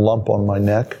had this lump on my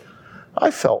neck. I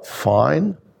felt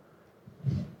fine.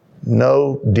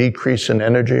 No decrease in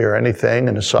energy or anything,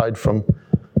 and aside from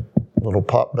a little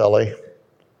pot belly,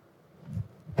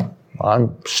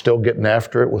 I'm still getting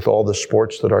after it with all the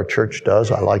sports that our church does.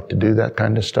 I like to do that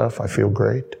kind of stuff. I feel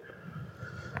great.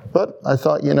 But I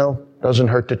thought, you know, doesn't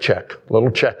hurt to check, a little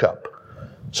checkup.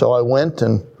 So I went,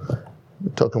 and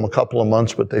it took them a couple of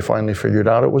months, but they finally figured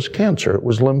out it was cancer. It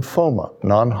was lymphoma,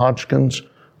 non-Hodgkin's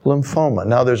lymphoma.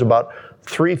 Now there's about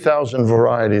 3,000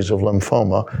 varieties of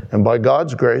lymphoma, and by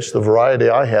God's grace, the variety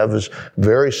I have is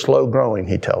very slow growing,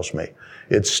 he tells me.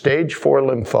 It's stage 4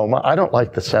 lymphoma. I don't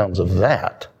like the sounds of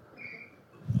that,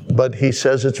 but he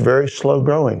says it's very slow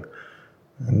growing.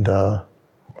 And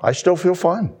I still feel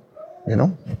fine, you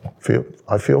know.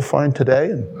 I feel fine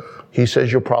today, and he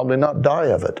says you'll probably not die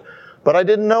of it. But I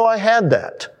didn't know I had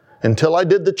that until I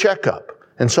did the checkup.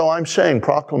 And so I'm saying,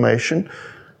 proclamation,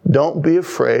 don't be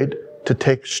afraid to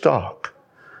take stock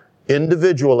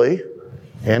individually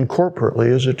and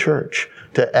corporately as a church,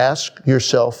 to ask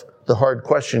yourself the hard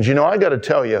questions. You know, I got to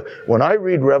tell you, when I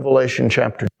read Revelation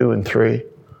chapter 2 and 3,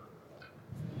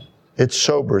 it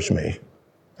sobers me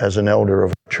as an elder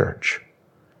of a church.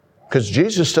 Because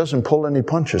Jesus doesn't pull any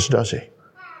punches, does he?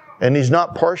 And he's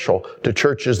not partial to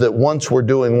churches that once were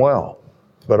doing well,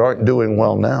 but aren't doing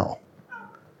well now.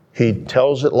 He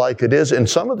tells it like it is. In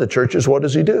some of the churches, what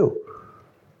does he do?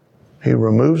 He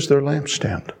removes their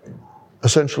lampstand.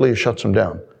 Essentially, he shuts them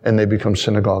down, and they become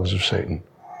synagogues of Satan.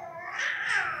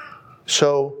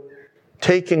 So,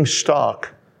 taking stock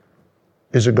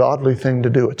is a godly thing to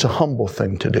do. It's a humble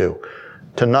thing to do,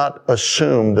 to not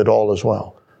assume that all is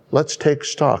well. Let's take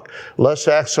stock. Let's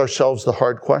ask ourselves the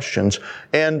hard questions.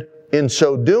 And in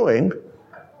so doing,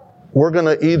 we're going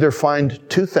to either find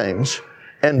two things,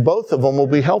 and both of them will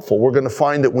be helpful. We're going to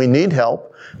find that we need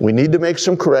help. We need to make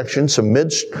some corrections, some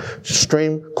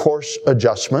midstream course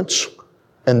adjustments,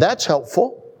 and that's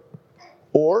helpful.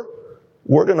 Or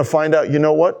we're going to find out, you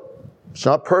know what? It's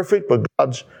not perfect, but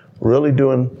God's really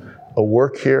doing a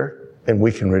work here, and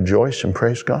we can rejoice and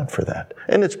praise God for that.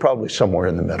 And it's probably somewhere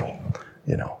in the middle,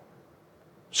 you know.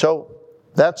 So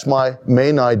that's my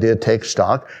main idea, take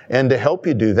stock. And to help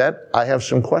you do that, I have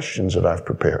some questions that I've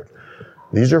prepared.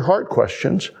 These are hard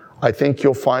questions. I think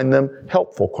you'll find them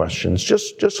helpful questions.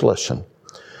 Just listen.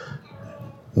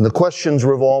 And the questions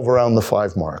revolve around the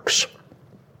 5 marks.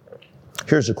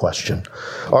 Here's a question.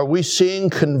 Are we seeing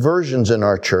conversions in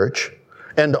our church?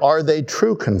 And are they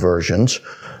true conversions,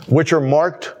 which are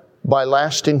marked by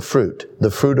lasting fruit, the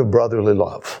fruit of brotherly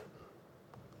love?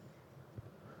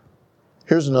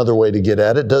 Here's another way to get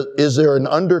at it. Is there an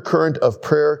undercurrent of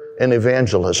prayer and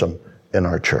evangelism in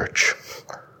our church?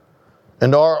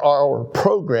 And are our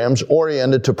programs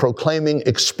oriented to proclaiming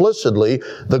explicitly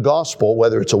the gospel,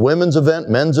 whether it's a women's event,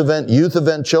 men's event, youth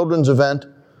event, children's event?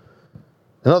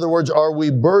 In other words, are we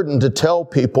burdened to tell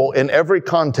people in every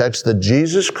context that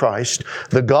Jesus Christ,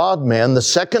 the God-man, the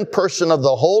second person of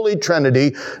the Holy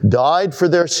Trinity, died for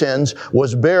their sins,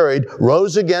 was buried,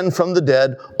 rose again from the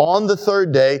dead on the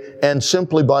 3rd day, and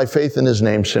simply by faith in His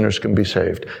name, sinners can be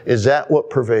saved? Is that what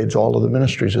pervades all of the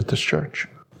ministries at this church?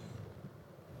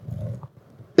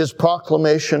 Is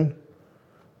proclamation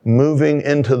moving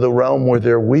into the realm where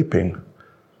they're weeping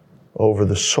over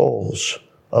the souls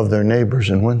of their neighbors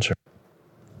in Windsor?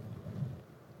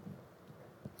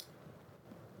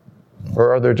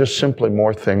 Or are there just simply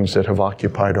more things that have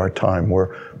occupied our time?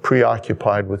 We're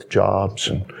preoccupied with jobs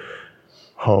and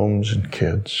homes and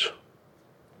kids.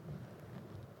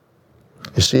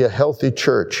 You see, a healthy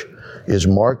church is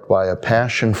marked by a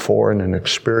passion for and an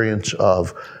experience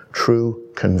of true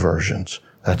conversions.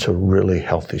 That's a really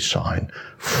healthy sign.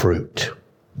 Fruit.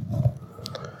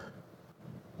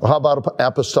 Well, how about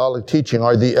apostolic teaching?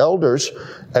 Are the elders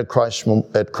at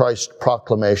Christ's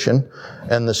proclamation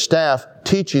and the staff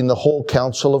teaching the whole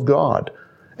counsel of God?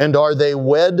 And are they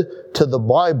wed to the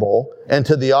Bible and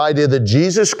to the idea that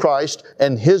Jesus Christ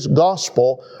and His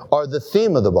gospel are the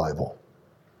theme of the Bible?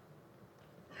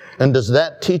 And does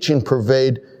that teaching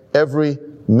pervade every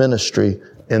ministry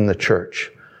in the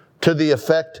church, to the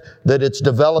effect that it's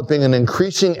developing an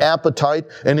increasing appetite,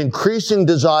 an increasing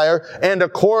desire, and a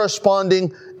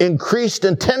corresponding increased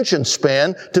attention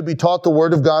span to be taught the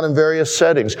Word of God in various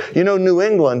settings? You know, New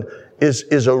England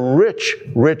is a rich,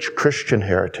 rich Christian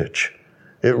heritage.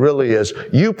 It really is.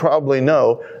 You probably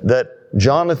know that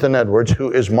Jonathan Edwards,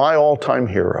 who is my all-time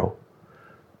hero,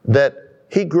 that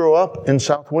he grew up in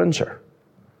South Windsor.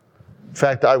 In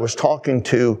fact, I was talking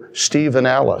to Steve and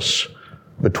Alice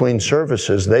between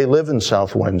services. They live in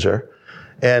South Windsor.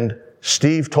 And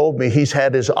Steve told me he's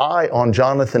had his eye on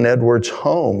Jonathan Edwards'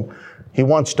 home. He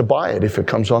wants to buy it if it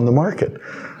comes on the market.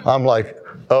 I'm like,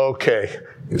 okay,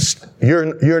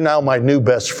 you're now my new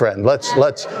best friend.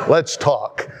 Let's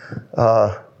talk.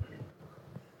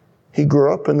 He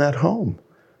grew up in that home.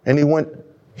 And he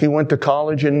went to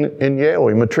college in Yale.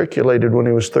 He matriculated when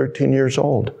he was 13 years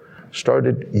old.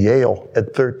 Started Yale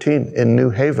at 13 in New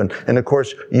Haven. And of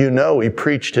course, you know, he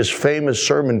preached his famous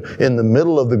sermon in the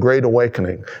middle of the Great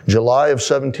Awakening, July of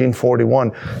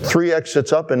 1741. 3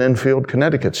 exits up in Enfield,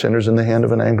 Connecticut, sinners in the hand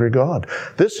of an angry God.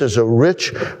 This is a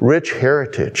rich, rich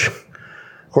heritage.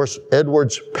 Of course,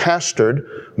 Edwards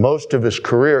pastored most of his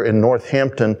career in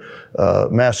Northampton,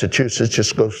 Massachusetts.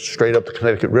 Just go straight up the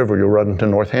Connecticut River, you'll run into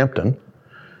Northampton.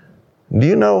 Do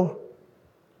you know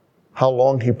how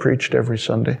long he preached every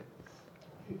Sunday?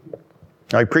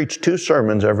 I preached 2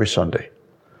 sermons every Sunday.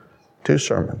 2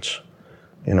 sermons.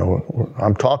 You know,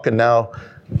 I'm talking now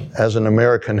as an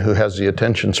American who has the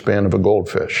attention span of a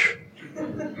goldfish.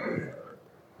 I'm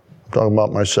talking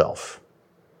about myself.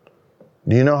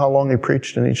 Do you know how long he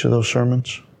preached in each of those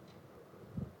sermons?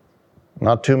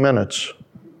 Not 2 minutes,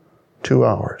 2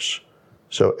 hours.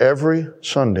 So every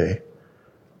Sunday,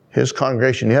 his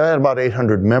congregation, he had about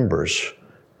 800 members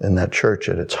in that church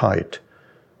at its height,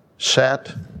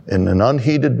 sat in an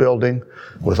unheated building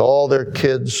with all their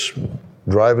kids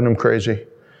driving them crazy.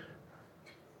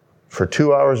 For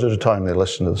 2 hours at a time, they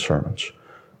listened to the sermons.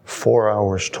 4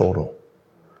 hours total.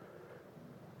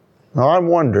 Now I'm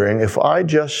wondering if I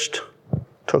just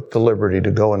took the liberty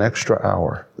to go an extra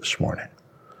hour this morning.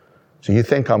 So you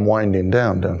think I'm winding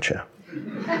down, don't you?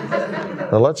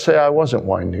 Now let's say I wasn't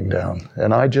winding down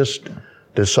and I just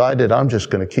decided I'm just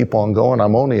going to keep on going.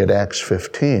 I'm only at Acts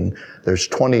 15. There's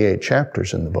 28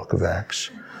 chapters in the book of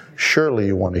Acts. Surely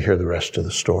you want to hear the rest of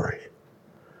the story.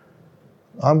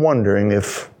 I'm wondering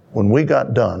if when we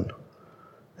got done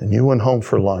and you went home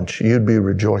for lunch, you'd be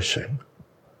rejoicing,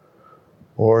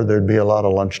 or there'd be a lot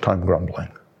of lunchtime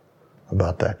grumbling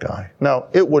about that guy. Now,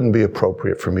 it wouldn't be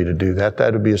appropriate for me to do that.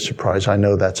 That would be a surprise. I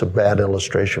know that's a bad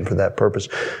illustration for that purpose.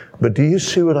 But do you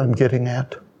see what I'm getting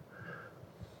at?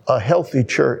 A healthy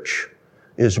church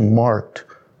is marked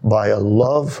by a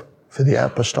love for the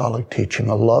apostolic teaching,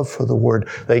 a love for the word.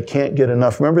 They can't get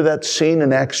enough. Remember that scene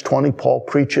in Acts 20, Paul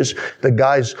preaches, the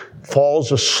guy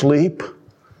falls asleep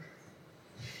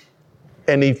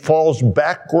and he falls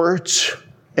backwards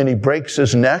and he breaks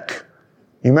his neck.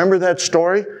 You remember that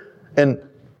story? And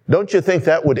don't you think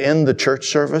that would end the church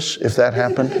service if that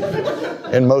happened?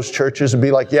 In most churches, it'd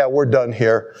be like, yeah, we're done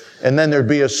here. And then there'd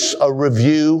be a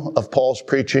review of Paul's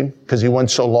preaching because he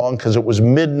went so long because it was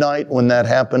midnight when that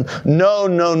happened. No.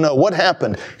 What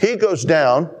happened? He goes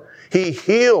down, he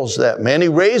heals that man, he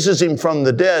raises him from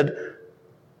the dead,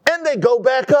 and they go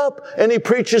back up and he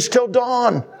preaches till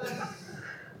dawn.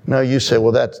 Now you say,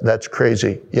 well, that's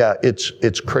crazy. Yeah,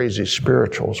 it's crazy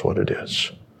spiritual is what it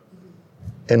is.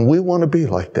 And we want to be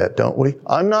like that, don't we?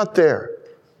 I'm not there.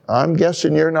 I'm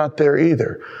guessing you're not there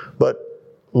either. But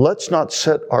let's not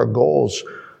set our goals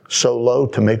so low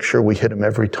to make sure we hit them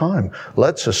every time.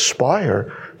 Let's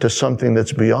aspire to something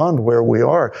that's beyond where we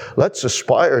are. Let's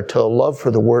aspire to a love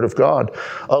for the Word of God.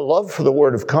 A love for the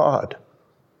Word of God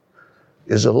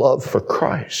is a love for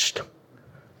Christ,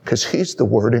 because He's the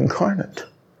Word incarnate.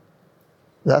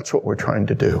 That's what we're trying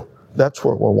to do. That's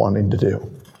what we're wanting to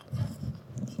do.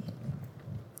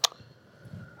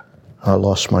 I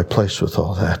lost my place with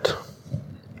all that.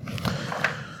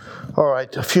 All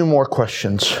right, a few more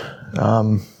questions.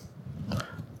 How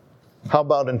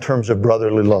about in terms of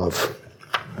brotherly love?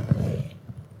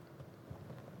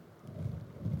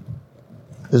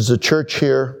 Is the church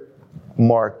here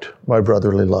marked by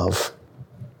brotherly love?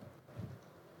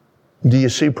 Do you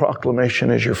see proclamation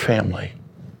as your family?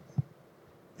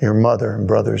 Your mother and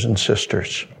brothers and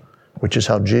sisters, which is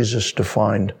how Jesus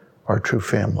defined our true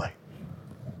family.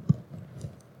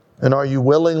 And are you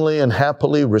willingly and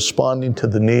happily responding to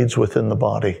the needs within the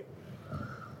body?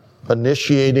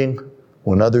 Initiating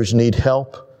when others need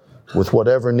help with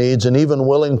whatever needs, and even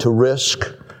willing to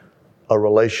risk a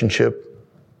relationship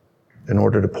in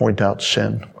order to point out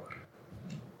sin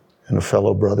in a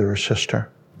fellow brother or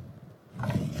sister?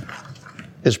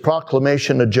 Is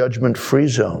proclamation a judgment-free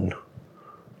zone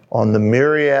on the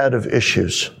myriad of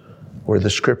issues where the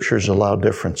Scriptures allow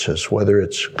differences, whether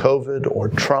it's COVID or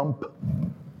Trump,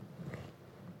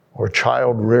 or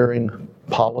child-rearing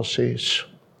policies?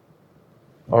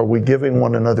 Are we giving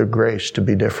one another grace to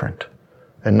be different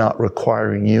and not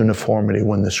requiring uniformity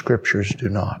when the Scriptures do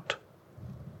not?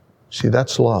 See,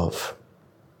 that's love.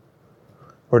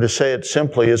 Or to say it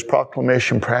simply, is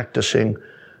proclamation practicing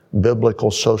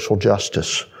biblical social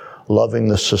justice, loving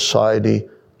the society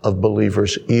of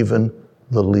believers, even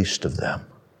the least of them?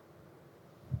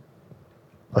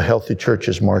 A healthy church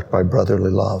is marked by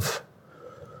brotherly love.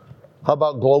 How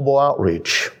about global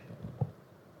outreach?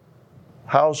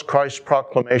 How's Christ's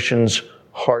proclamation's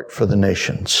heart for the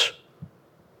nations?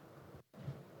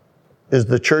 Is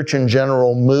the church in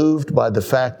general moved by the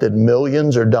fact that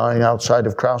millions are dying outside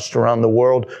of Christ around the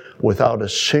world without a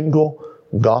single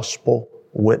gospel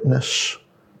witness?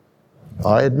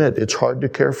 I admit it's hard to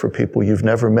care for people you've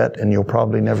never met and you'll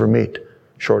probably never meet,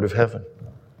 short of heaven.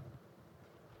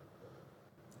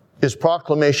 Is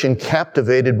proclamation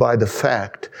captivated by the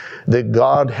fact that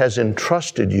God has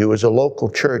entrusted you as a local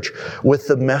church with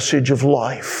the message of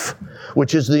life,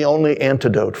 which is the only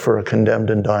antidote for a condemned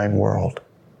and dying world?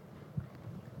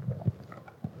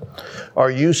 Are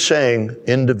you saying,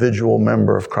 individual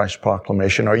member of Christ's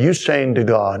proclamation, are you saying to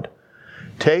God,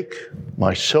 take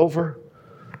my silver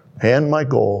and my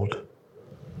gold,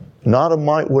 not a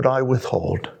mite would I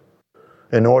withhold,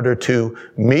 in order to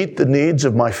meet the needs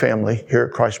of my family here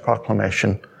at Christ's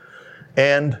Proclamation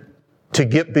and to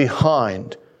get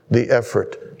behind the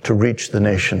effort to reach the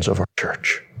nations of our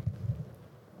church?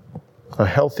 A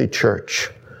healthy church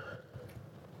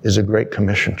is a Great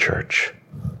Commission church,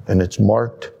 and it's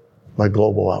marked by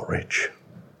global outreach.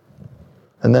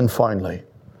 And then finally,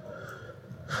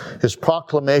 is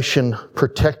proclamation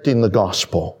protecting the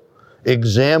gospel,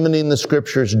 examining the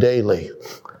Scriptures daily,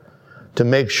 to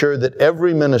make sure that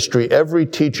every ministry, every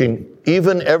teaching,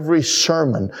 even every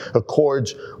sermon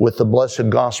accords with the blessed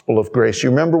gospel of grace. You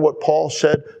remember what Paul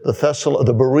said?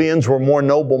 The Bereans were more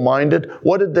noble-minded.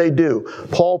 What did they do?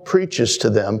 Paul preaches to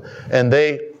them, and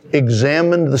they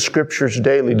examined the Scriptures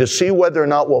daily to see whether or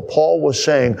not what Paul was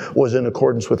saying was in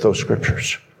accordance with those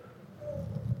Scriptures.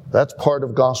 That's part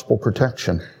of gospel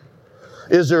protection.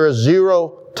 Is there a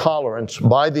zero tolerance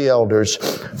by the elders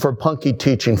for punky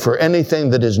teaching, for anything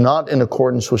that is not in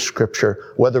accordance with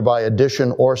Scripture, whether by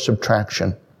addition or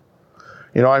subtraction?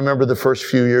 You know, I remember the first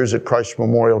few years at Christ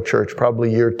Memorial Church, probably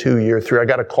year 2, year 3, I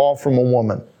got a call from a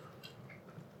woman.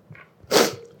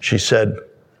 She said,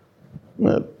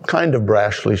 kind of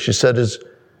brashly, she said,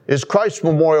 is Christ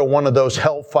Memorial one of those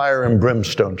hellfire and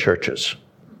brimstone churches?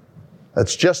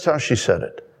 That's just how she said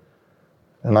it.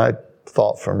 And I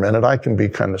thought for a minute, I can be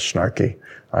kind of snarky.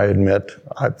 I admit,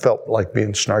 I felt like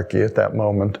being snarky at that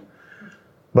moment.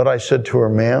 But I said to her,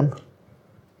 ma'am,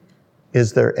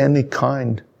 is there any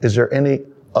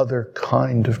other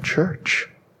kind of church?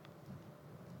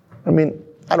 I mean,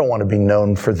 I don't want to be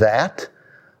known for that,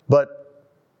 but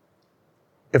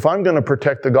if I'm going to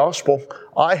protect the gospel,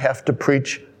 I have to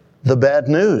preach the bad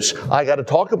news. I got to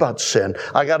talk about sin.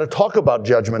 I got to talk about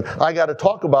judgment. I got to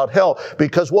talk about hell,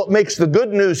 because what makes the good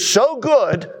news so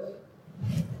good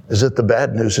is that the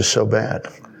bad news is so bad.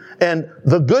 And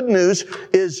the good news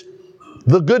is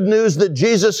the good news that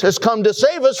Jesus has come to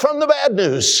save us from the bad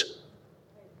news.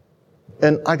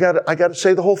 And I got to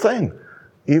say the whole thing.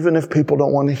 Even if people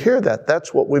don't want to hear that,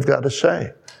 that's what we've got to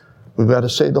say. We've got to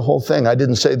say the whole thing. I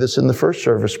didn't say this in the first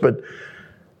service, but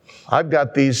I've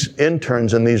got these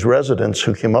interns and these residents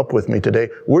who came up with me today.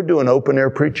 We're doing open air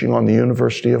preaching on the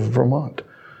University of Vermont.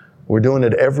 We're doing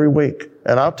it every week.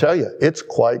 And I'll tell you, it's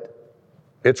quite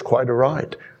a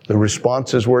ride. The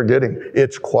responses we're getting,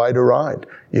 it's quite a ride.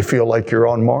 You feel like you're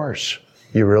on Mars.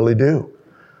 You really do.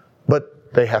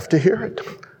 But they have to hear it.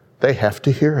 They have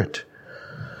to hear it.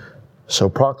 So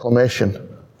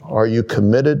proclamation, are you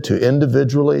committed to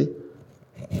individually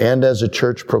and as a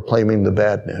church proclaiming the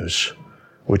bad news,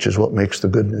 which is what makes the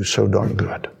good news so darn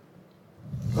good?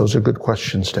 Those are good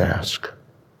questions to ask.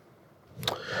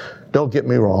 Don't get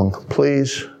me wrong.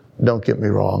 Please don't get me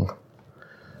wrong.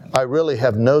 I really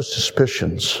have no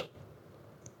suspicions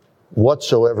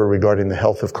whatsoever regarding the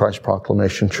health of Christ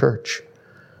Proclamation Church.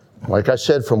 Like I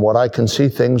said, from what I can see,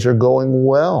 things are going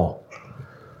well.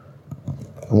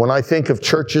 When I think of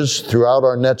churches throughout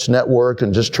our NETS network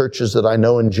and just churches that I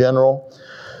know in general,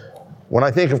 when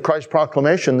I think of Christ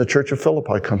Proclamation, the Church of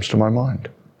Philippi comes to my mind.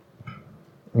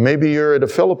 Maybe you're at a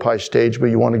Philippi stage, but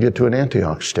you want to get to an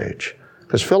Antioch stage.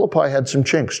 Because Philippi had some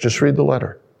chinks. Just read the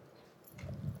letter.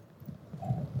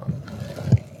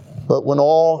 But when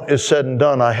all is said and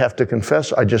done, I have to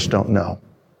confess, I just don't know.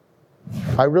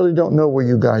 I really don't know where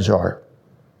you guys are.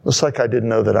 It's like I didn't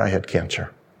know that I had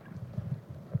cancer.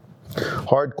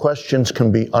 Hard questions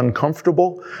can be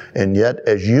uncomfortable, and yet,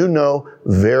 as you know,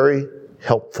 very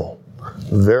helpful.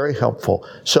 Very helpful.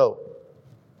 So,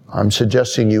 I'm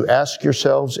suggesting you ask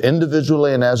yourselves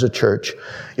individually and as a church,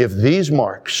 if these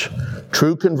marks,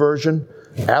 true conversion,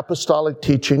 apostolic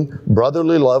teaching,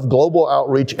 brotherly love, global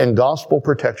outreach, and gospel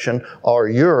protection are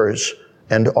yours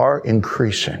and are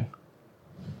increasing.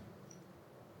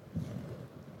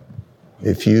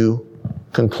 If you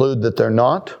conclude that they're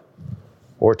not,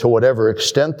 or to whatever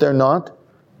extent they're not,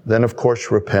 then of course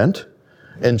repent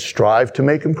and strive to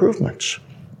make improvements.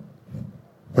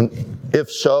 And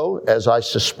if so, as I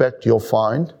suspect you'll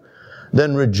find,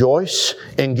 then rejoice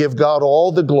and give God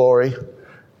all the glory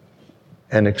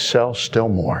and excel still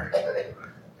more.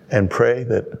 And pray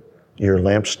that your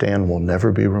lampstand will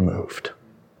never be removed.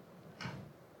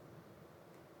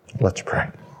 Let's pray.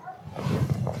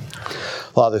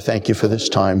 Father, thank you for this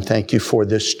time. Thank you for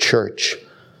this church.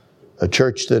 A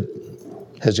church that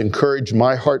has encouraged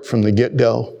my heart from the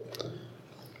get-go.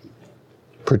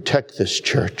 Protect this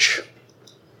church.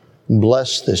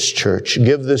 Bless this church.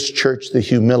 Give this church the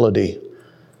humility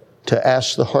to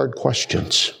ask the hard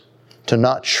questions, to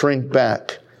not shrink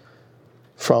back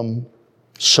from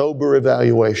sober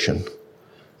evaluation,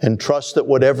 and trust that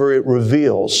whatever it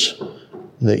reveals,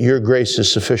 that your grace is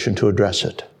sufficient to address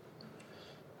it.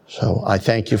 So I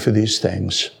thank you for these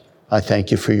things. I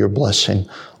thank you for your blessing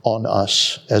on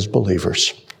us as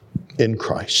believers in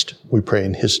Christ. We pray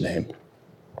in His name.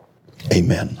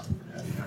 Amen.